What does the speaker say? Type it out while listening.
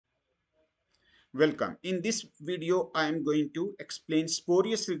Welcome. In this video, I am going to explain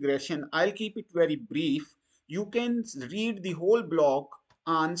spurious regression. I'll keep it very brief. You can read the whole blog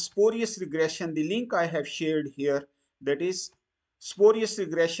on spurious regression. The link I have shared here, that is spurious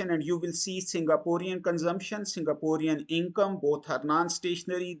regression, and you will see Singaporean consumption, Singaporean income, both are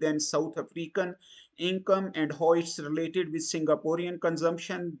non-stationary, then South African income and how it's related with Singaporean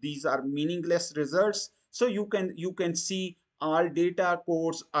consumption. These are meaningless results. So you can see all data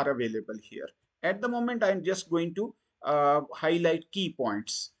codes are available here. At the moment, I'm just going to highlight key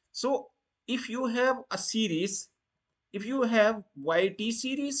points. So if you have a series, if you have YT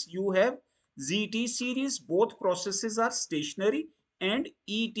series, you have ZT series, both processes are stationary and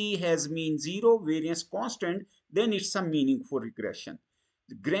ET has mean zero, variance constant, then it's a meaningful regression.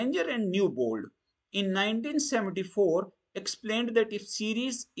 Granger and Newbold in 1974 explained that if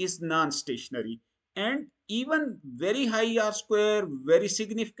series is non-stationary and even very high R square, very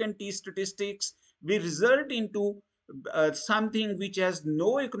significant T statistics will result into something which has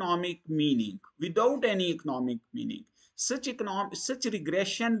no economic meaning, without any economic meaning. Such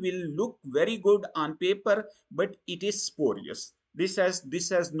regression will look very good on paper, but it is spurious. This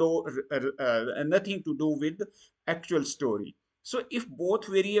has no nothing to do with actual story. So if both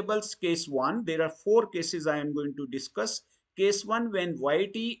variables, case 1, there are 4 cases I am going to discuss. Case 1, when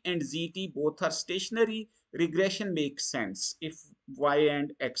YT and ZT both are stationary, regression makes sense if Y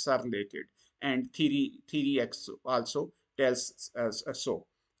and X are related, and theory X also tells us so.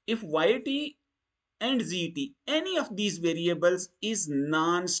 If YT and ZT, any of these variables is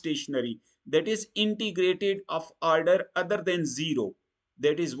non-stationary, that is integrated of order other than 0,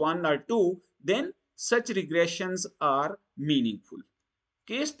 that is 1 or 2, then such regressions are meaningful.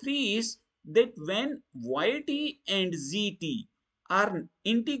 Case 3 is that when YT and ZT are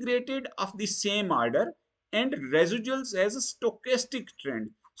integrated of the same order and residuals as a stochastic trend.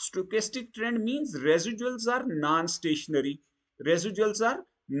 Stochastic trend means residuals are non-stationary. Residuals are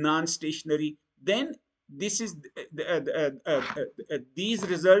non-stationary. Then this is these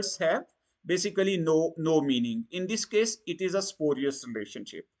results have basically no meaning. In this case, it is a spurious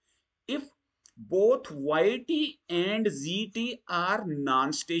relationship. If both YT and ZT are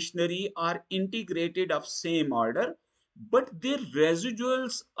non-stationary or integrated of same order, but their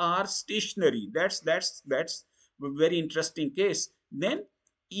residuals are stationary. That's a very interesting case. Then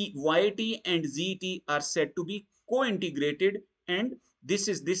YT and ZT are said to be co-integrated, and this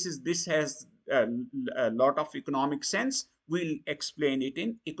has a lot of economic sense. We'll explain it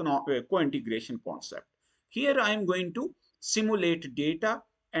in co-integration concept. Here I am going to simulate data,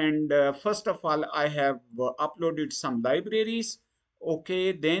 and first of all I have uploaded some libraries.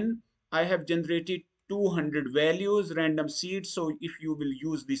 Okay, then I have generated 200 values random seed. So if you will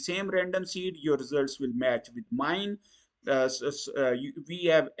use the same random seed, your results will match with mine. We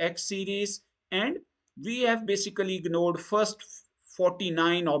have X series, and we have basically ignored first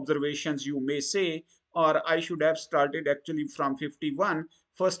 49 observations, you may say, or I should have started actually from 51,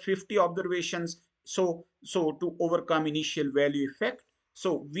 first 50 observations. So to overcome initial value effect,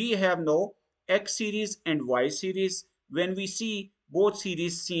 so we have now X series and Y series. When we see, both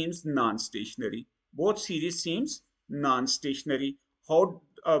series seems non-stationary. Both series seems non-stationary. How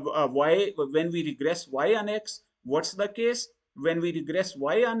Y, when we regress Y on X, what's the case? When we regress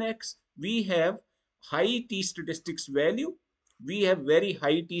Y on X, we have high T statistics value. We have very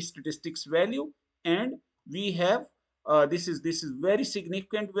high T statistics value, and we have this is very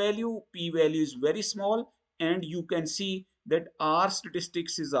significant value. P value is very small, and you can see that R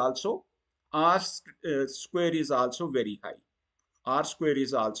statistics is also square is also very high. R square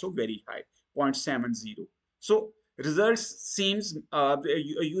is also very high, 0.70. So results seems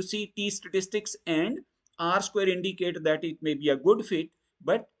you see T statistics and R square indicate that it may be a good fit,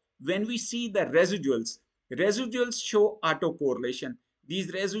 but when we see the residuals show autocorrelation.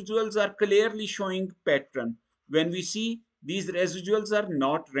 These residuals are clearly showing pattern. When we see, these residuals are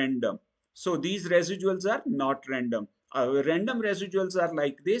not random. So these residuals are not random. Random residuals are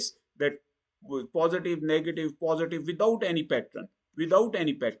like this, that positive, negative, positive, without any pattern.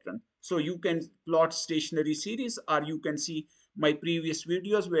 So you can plot stationary series, or you can see my previous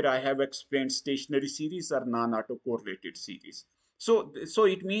videos where I have explained stationary series or non-autocorrelated series. So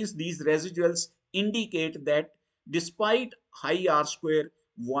it means these residuals indicate that despite high R square,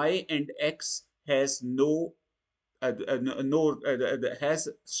 Y and X has has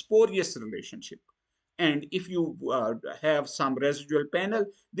spurious relationship. And if you have some residual panel,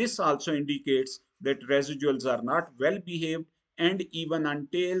 this also indicates that residuals are not well behaved, and even on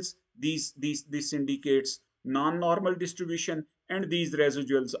tails, this indicates non-normal distribution, and these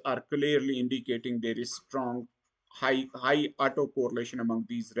residuals are clearly indicating there is strong high autocorrelation among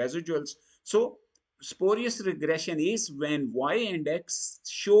these residuals. So spurious regression is when y and x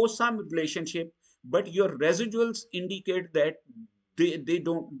show some relationship, but your residuals indicate that they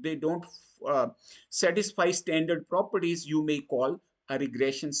don't uh, satisfy standard properties. You may call a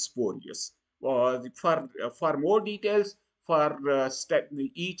regression spurious. For more details, for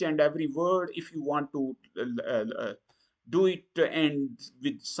each and every word, if you want to do it and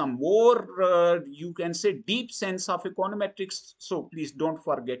with some more you can say deep sense of econometrics, so please don't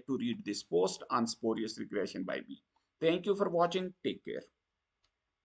forget to read this post on spurious regression by me. Thank you for watching. Take care.